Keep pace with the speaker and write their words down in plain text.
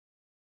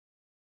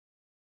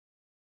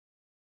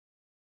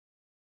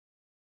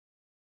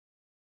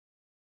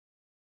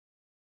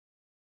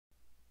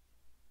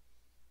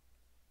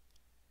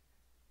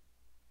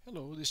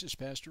Hello, this is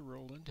Pastor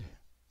Roland.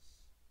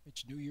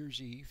 It's New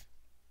Year's Eve,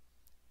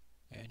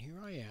 and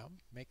here I am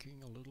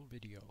making a little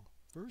video.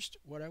 First,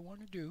 what I want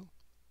to do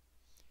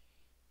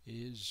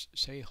is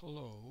say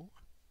hello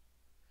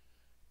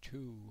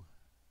to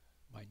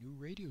my new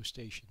radio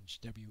stations,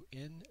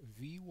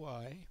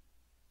 WNVY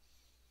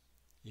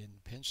in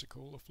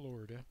Pensacola,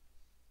 Florida,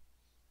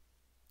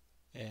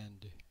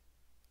 and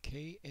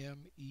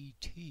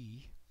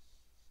KMET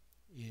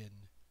in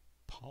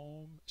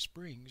Palm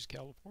Springs,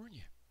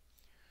 California.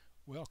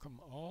 Welcome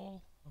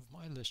all of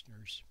my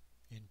listeners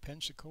in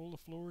Pensacola,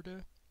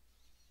 Florida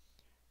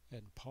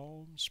and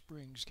Palm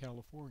Springs,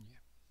 California.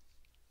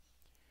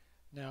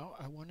 Now,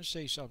 I want to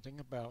say something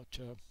about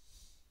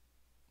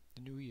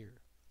the new year.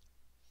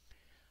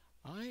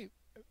 I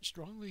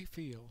strongly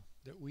feel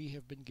that we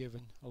have been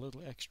given a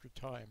little extra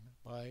time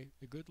by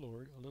the good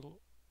Lord, a little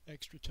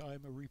extra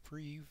time, a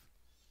reprieve.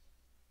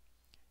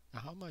 Now,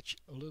 how much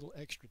a little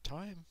extra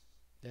time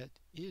that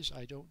is,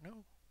 I don't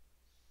know.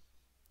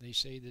 They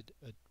say that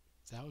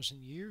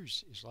 1,000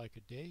 years is like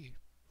a day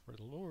for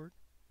the Lord.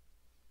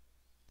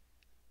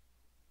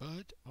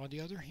 But on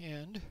the other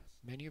hand,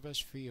 many of us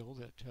feel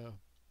that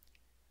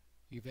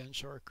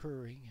events are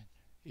occurring and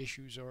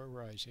issues are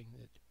arising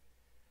that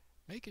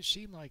make it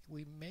seem like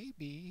we may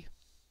be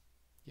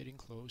getting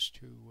close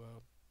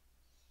to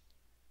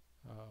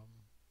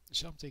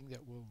something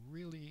that will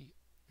really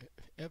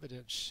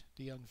evidence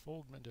the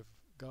unfoldment of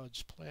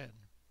God's plan,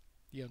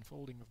 the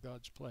unfolding of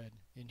God's plan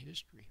in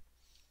history.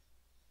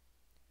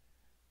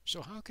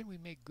 So how can we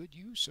make good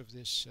use of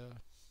this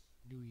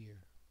new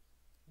year?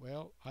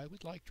 Well, I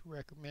would like to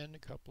recommend a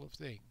couple of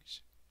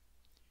things.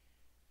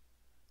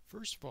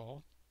 First of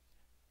all,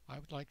 I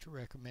would like to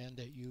recommend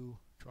that you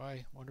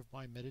try one of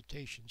my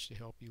meditations to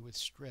help you with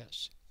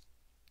stress.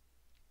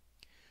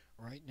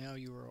 Right now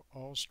you are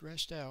all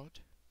stressed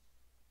out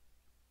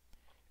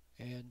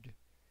and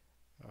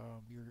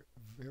you're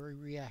very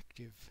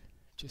reactive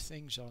to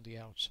things on the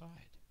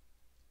outside.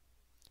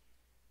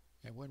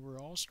 And when we're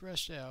all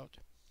stressed out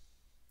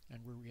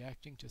and we're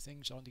reacting to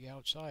things on the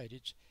outside,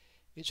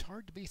 it's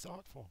hard to be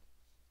thoughtful.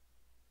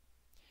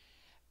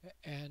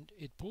 And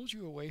it pulls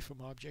you away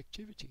from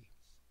objectivity.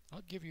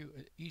 I'll give you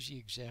an easy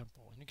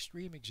example, an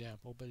extreme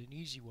example, but an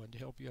easy one to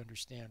help you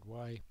understand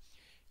why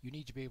you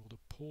need to be able to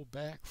pull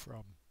back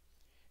from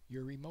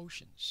your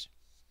emotions,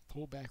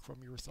 pull back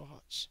from your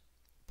thoughts,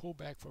 pull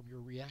back from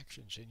your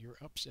reactions and your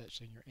upsets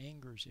and your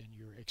angers and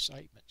your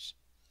excitements.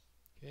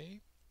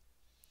 Okay?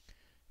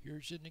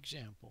 Here's an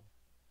example.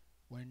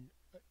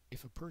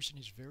 If a person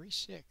is very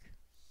sick,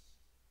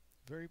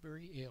 very,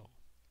 very ill,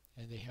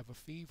 and they have a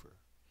fever,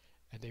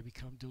 and they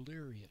become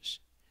delirious,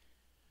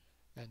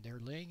 and they're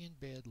laying in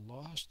bed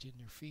lost in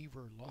their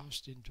fever,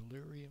 lost in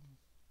delirium,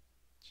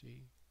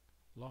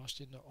 lost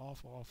in the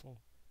awful,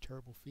 awful,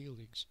 terrible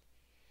feelings,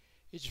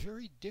 it's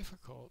very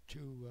difficult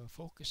to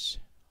focus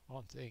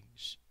on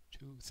things,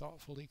 to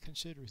thoughtfully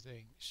consider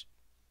things.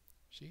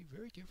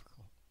 Very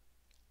difficult.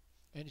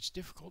 And it's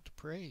difficult to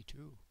pray,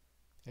 too.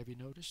 Have you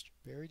noticed?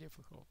 Very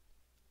difficult.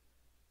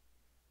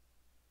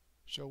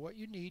 So what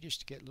you need is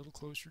to get a little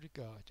closer to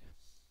God.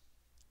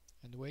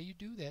 And the way you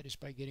do that is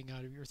by getting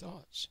out of your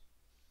thoughts.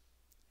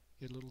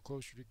 Get a little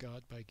closer to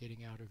God by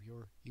getting out of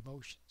your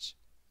emotions.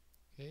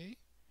 Okay?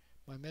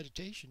 My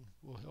meditation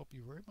will help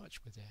you very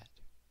much with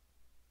that.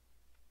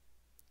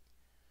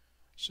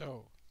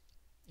 So,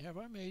 have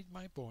I made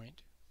my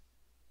point?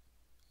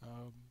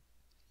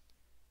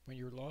 When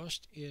you're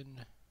lost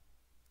in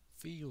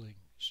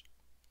feelings,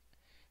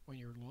 when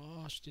you're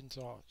lost in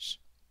thoughts,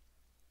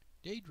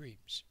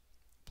 daydreams,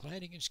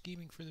 planning and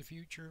scheming for the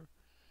future,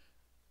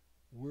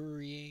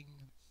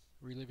 worrying,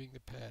 reliving the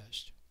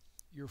past,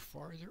 you're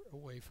farther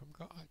away from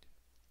God.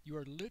 You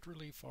are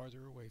literally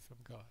farther away from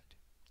God.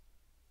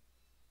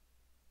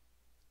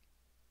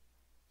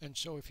 And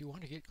so if you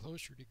want to get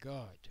closer to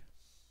God,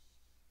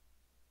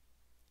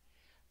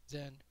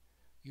 then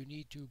you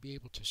need to be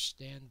able to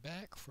stand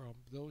back from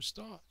those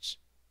thoughts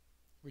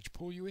which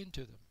pull you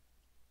into them.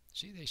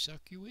 See, they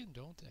suck you in,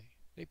 don't they?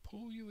 They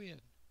pull you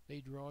in. They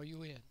draw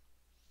you in.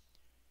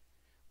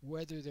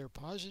 Whether they're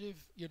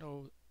positive,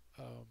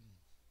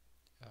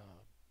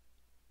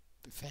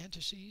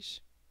 fantasies,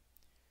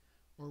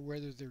 or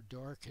whether they're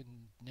dark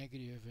and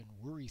negative and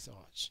worry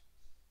thoughts.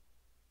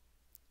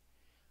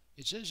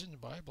 It says in the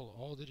Bible,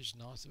 all that is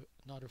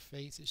not of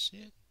faith is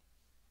sin.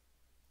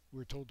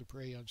 We're told to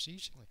pray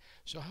unceasingly.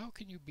 So how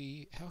can you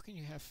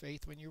have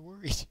faith when you're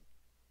worried?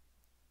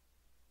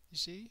 You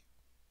see?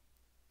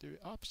 They're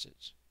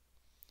opposites.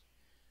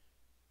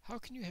 How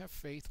can you have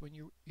faith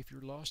if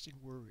you're lost in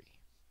worry,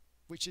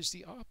 which is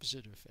the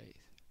opposite of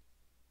faith?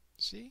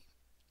 See?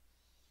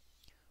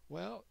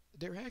 Well,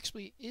 there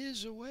actually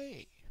is a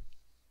way.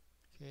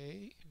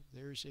 Okay?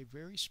 There's a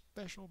very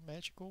special,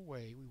 magical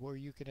way where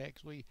you can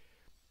actually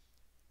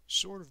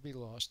sort of be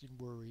lost in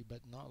worry,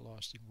 but not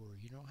lost in worry.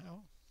 You know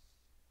how?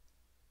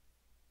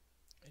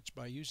 It's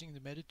by using the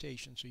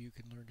meditation so you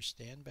can learn to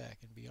stand back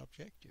and be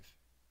objective.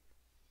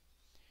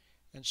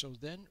 And so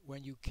then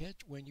when you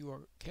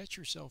catch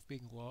yourself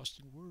being lost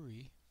in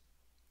worry,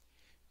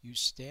 You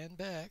stand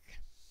back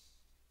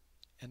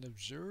and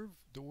observe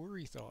the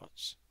worry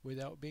thoughts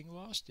without being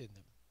lost in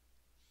them.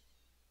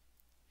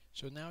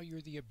 So now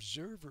you're the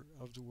observer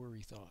of the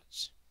worry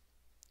thoughts.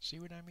 See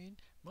what I mean?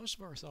 Most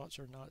of our thoughts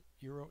are not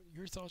your own.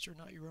 Your thoughts are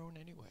not your own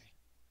anyway.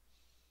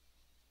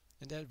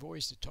 And that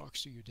voice that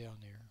talks to you down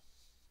there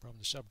from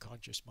the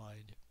subconscious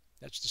mind,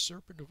 that's the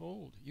serpent of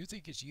old. You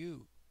think it's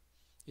you.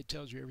 It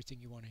tells you everything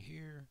you want to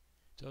hear,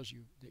 tells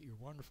you that you're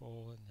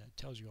wonderful, and it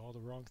tells you all the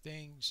wrong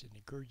things, and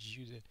encourages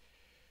you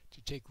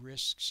to take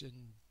risks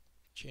and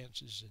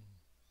chances and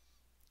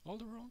all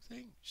the wrong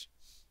things.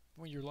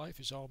 When your life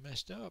is all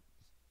messed up,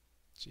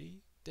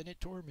 see, then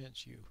it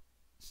torments you.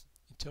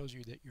 It tells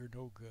you that you're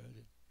no good,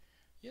 and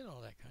you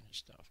know, that kind of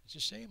stuff. It's the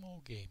same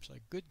old games,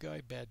 like good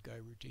guy, bad guy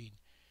routine.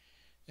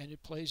 And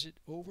it plays it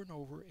over and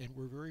over, and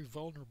we're very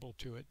vulnerable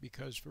to it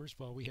because, first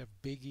of all, we have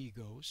big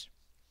egos.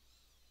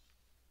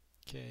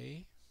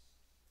 Okay?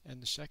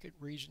 And the second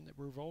reason that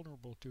we're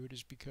vulnerable to it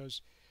is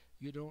because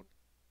you're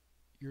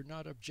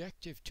not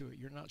objective to it.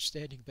 You're not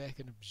standing back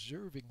and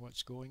observing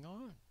what's going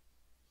on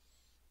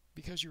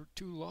because you're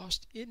too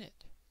lost in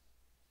it.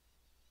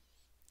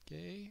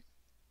 Okay?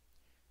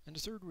 And the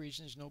third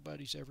reason is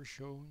nobody's ever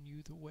shown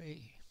you the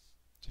way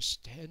to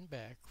stand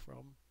back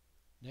from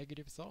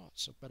negative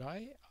thoughts. But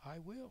I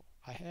will.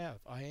 I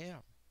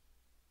am.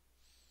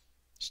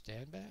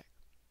 Stand back.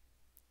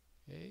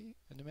 Okay?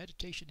 And the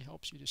meditation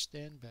helps you to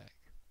stand back.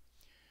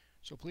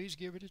 So please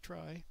give it a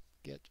try.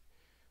 Get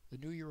the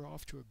new year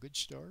off to a good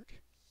start.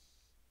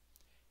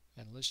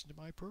 And listen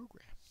to my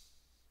program.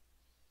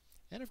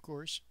 And of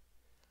course,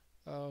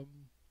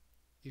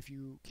 if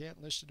you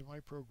can't listen to my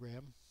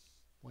program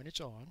when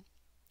it's on,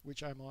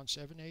 which I'm on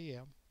 7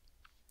 a.m.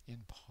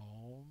 in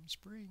Palm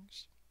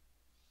Springs,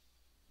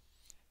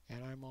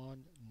 and I'm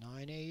on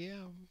 9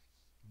 a.m.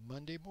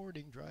 Monday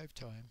morning drive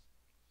time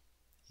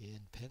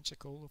in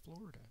Pensacola,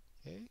 Florida.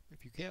 Okay?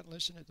 If you can't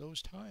listen at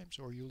those times,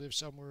 or you live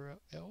somewhere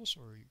else,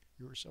 or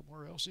you're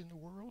somewhere else in the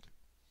world,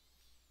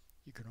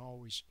 you can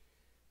always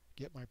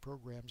get my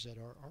programs at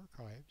our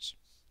archives.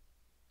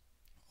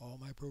 All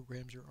my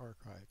programs are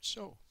archived.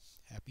 So,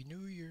 Happy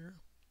New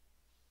Year.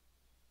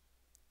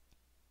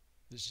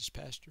 This is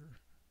Pastor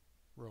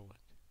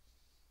Roland.